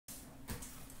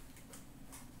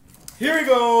Here we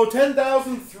go,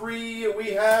 10,003.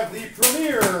 We have the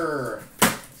Premier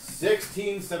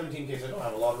 16-17 case. I don't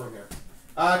have a lot of room here.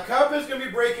 Cup is going to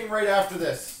be breaking right after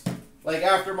this. Like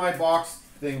after my box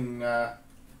thing. The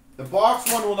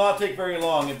box one will not take very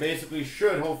long. It basically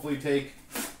should hopefully take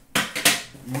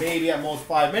maybe at most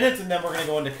 5 minutes. And then we're going to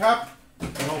go into Cup.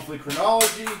 And hopefully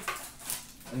chronology.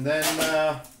 And then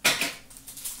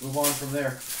move on from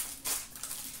there.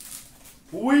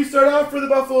 We start off for the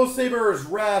Buffalo Sabres,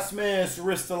 Rasmus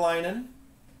Ristolainen.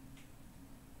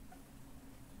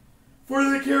 For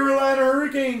the Carolina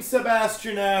Hurricanes,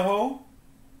 Sebastian Aho.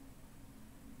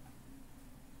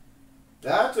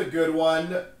 That's a good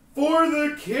one. For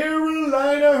the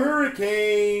Carolina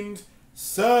Hurricanes,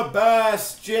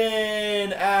 Sebastian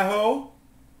Aho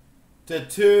to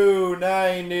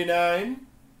 299.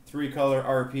 3-color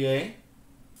RPA.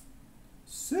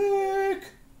 Sick.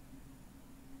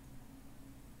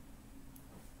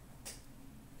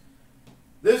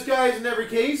 This guy's in every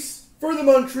case. For the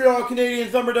Montreal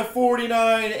Canadiens, number to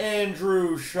 49,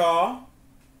 Andrew Shaw.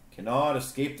 Cannot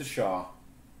escape the Shaw.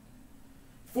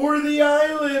 For the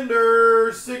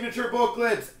Islanders, signature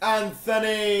booklets,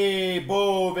 Anthony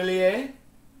Beauvillier.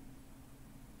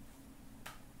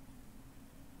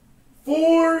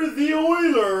 For the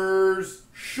Oilers,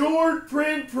 short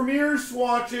print premier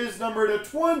swatches, number to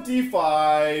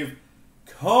 25,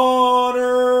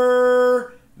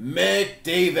 Connor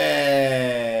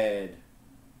McDavid.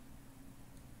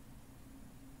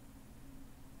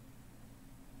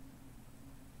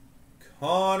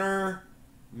 Connor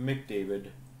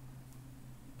McDavid.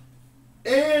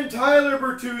 And Tyler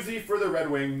Bertuzzi for the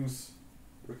Red Wings.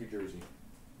 Rookie jersey.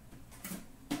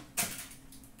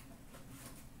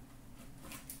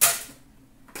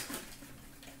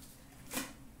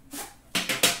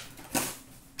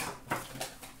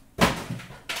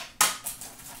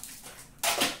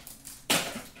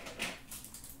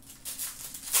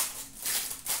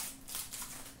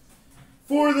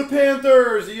 For the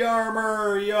Panthers,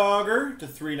 Jaromir Jagr to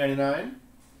 399.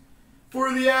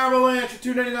 For the Avalanche,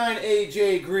 299,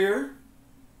 AJ Greer.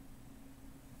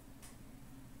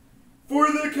 For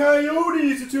the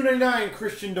Coyotes, 299,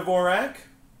 Christian Dvorak.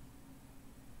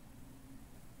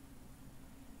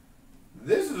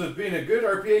 This has been a good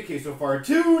RPA case so far.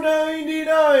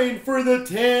 299 for the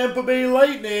Tampa Bay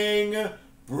Lightning,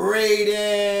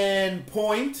 Braden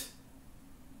Point.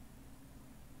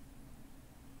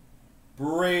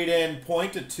 Braden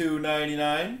Point to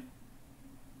 299.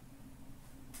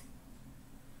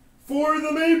 For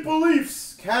the Maple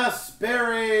Leafs,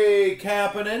 Kasperi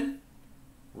Kapanen,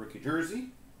 rookie jersey.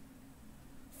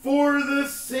 For the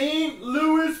St.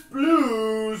 Louis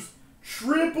Blues,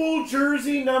 triple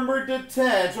jersey numbered to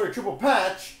 10, sorry, triple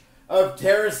patch of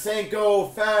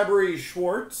Tarasenko, Fabry,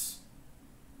 Schwartz.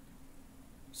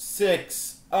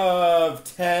 6 of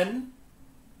 10.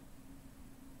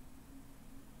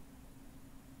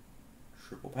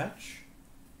 Triple patch.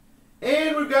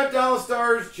 And we've got Dallas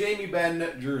Stars, Jamie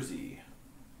Benn jersey.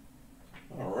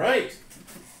 All right.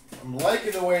 I'm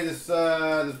liking the way this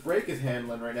this break is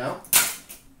handling right now.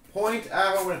 Point,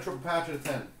 Aho, and a triple patch at a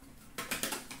 10.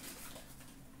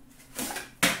 We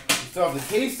still have the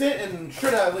case hit and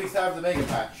should at least have the mega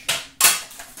patch.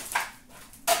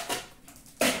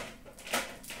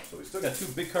 So we still got 2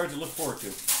 big cards to look forward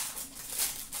to.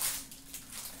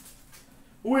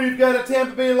 We've got a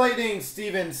Tampa Bay Lightning,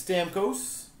 Steven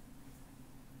Stamkos.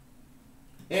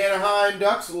 Anaheim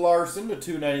Ducks, Larson to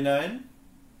 299.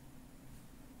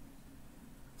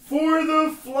 For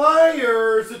the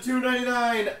Flyers, the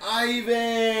 299,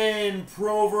 Ivan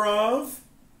Provorov.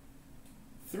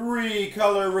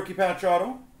 3-color rookie patch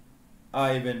auto.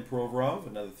 Ivan Provorov,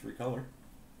 another 3-color.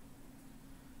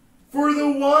 For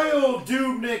the Wild,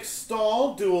 Dubnyk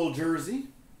Stahl, dual jersey.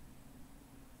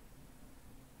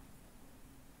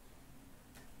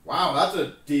 Wow, that's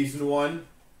a decent one.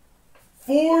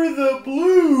 For the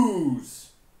Blues,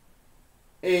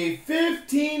 a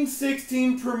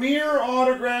 15-16 Premier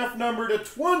autograph number to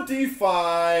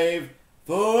 25,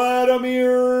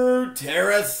 Vladimir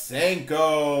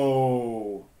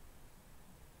Tarasenko.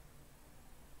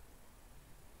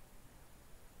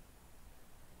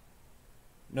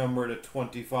 Number to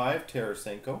 25,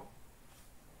 Tarasenko.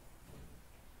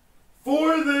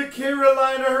 For the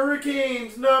Carolina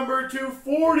Hurricanes, number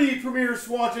 240 Premier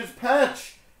swatches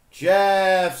patch,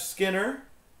 Jeff Skinner.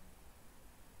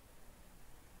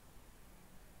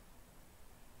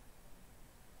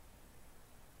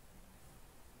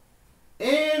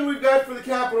 And we've got for the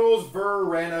Capitals,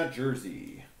 Verena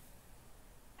jersey.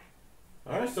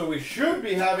 Alright, so we should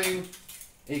be having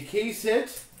a case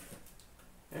hit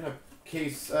and a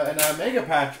case and a mega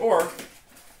patch, or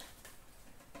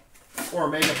or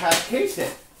Mega Patch case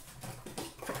hit.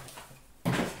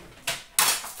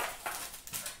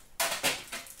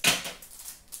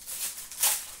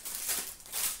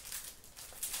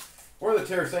 Or the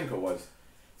Tarasenko was.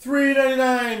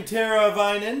 $3.99 Tara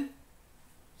Vinen.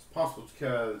 It's possible the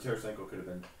Tarasenko could have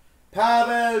been.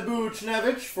 Pavel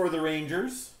Buchnevich for the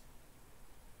Rangers.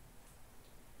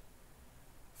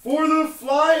 For the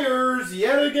Flyers,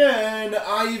 yet again,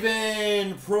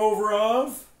 Ivan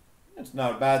Provorov. That's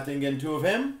not a bad thing getting two of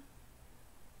him.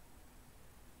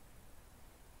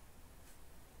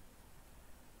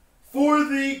 For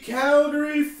the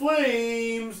Calgary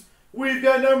Flames, we've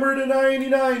got number to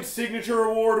 99 signature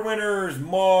award winners,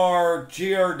 Mark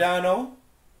Giordano.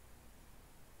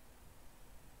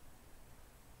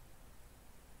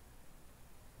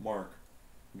 Mark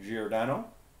Giordano.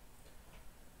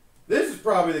 This is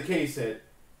probably the case hit.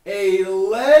 A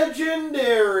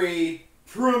legendary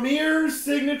Premier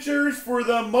Signatures for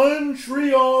the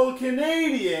Montreal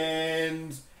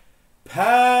Canadiens,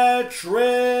 Patrick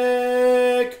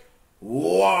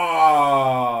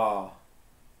Waugh.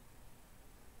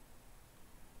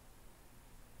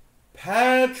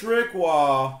 Patrick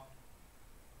Waugh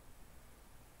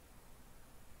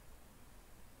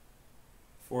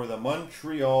for the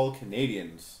Montreal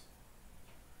Canadiens.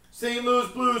 St. Louis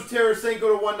Blues, Tarasenko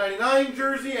to 199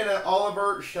 jersey, and an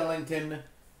Oliver Shellington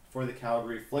for the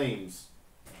Calgary Flames.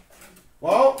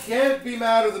 Well, can't be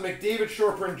mad with the McDavid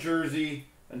short print jersey,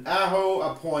 an Aho,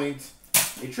 a point,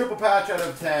 a triple patch out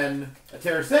of 10, a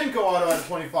Tarasenko auto out of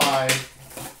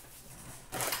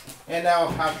 25, and now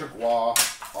a Patrick Waugh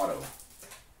auto.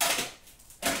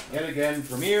 Yet again,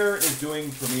 Premier is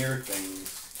doing Premier things.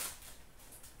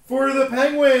 For the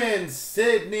Penguins,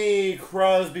 Sidney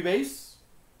Crosby base.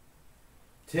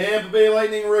 Tampa Bay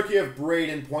Lightning rookie of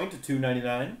Braden Point to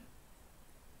 $2.99.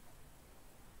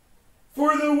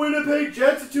 For the Winnipeg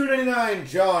Jets to $2.99,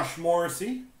 Josh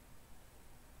Morrissey.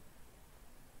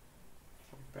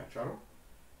 Patch auto.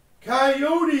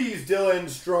 Coyotes, Dylan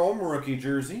Strome, rookie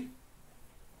jersey.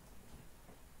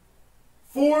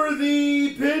 For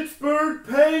the Pittsburgh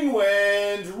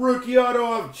Penguins, rookie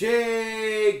auto of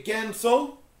Jake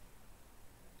Gensel.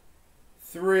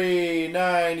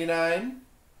 $3.99.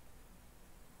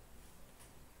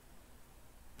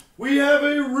 We have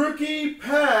a rookie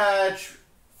patch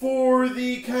for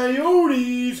the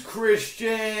Coyotes,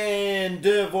 Christian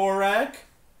Dvorak.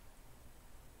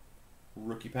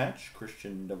 Rookie patch,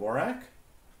 Christian Dvorak.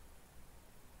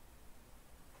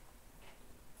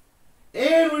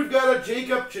 And we've got a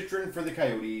Jacob Chychrun for the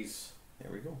Coyotes.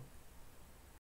 There we go.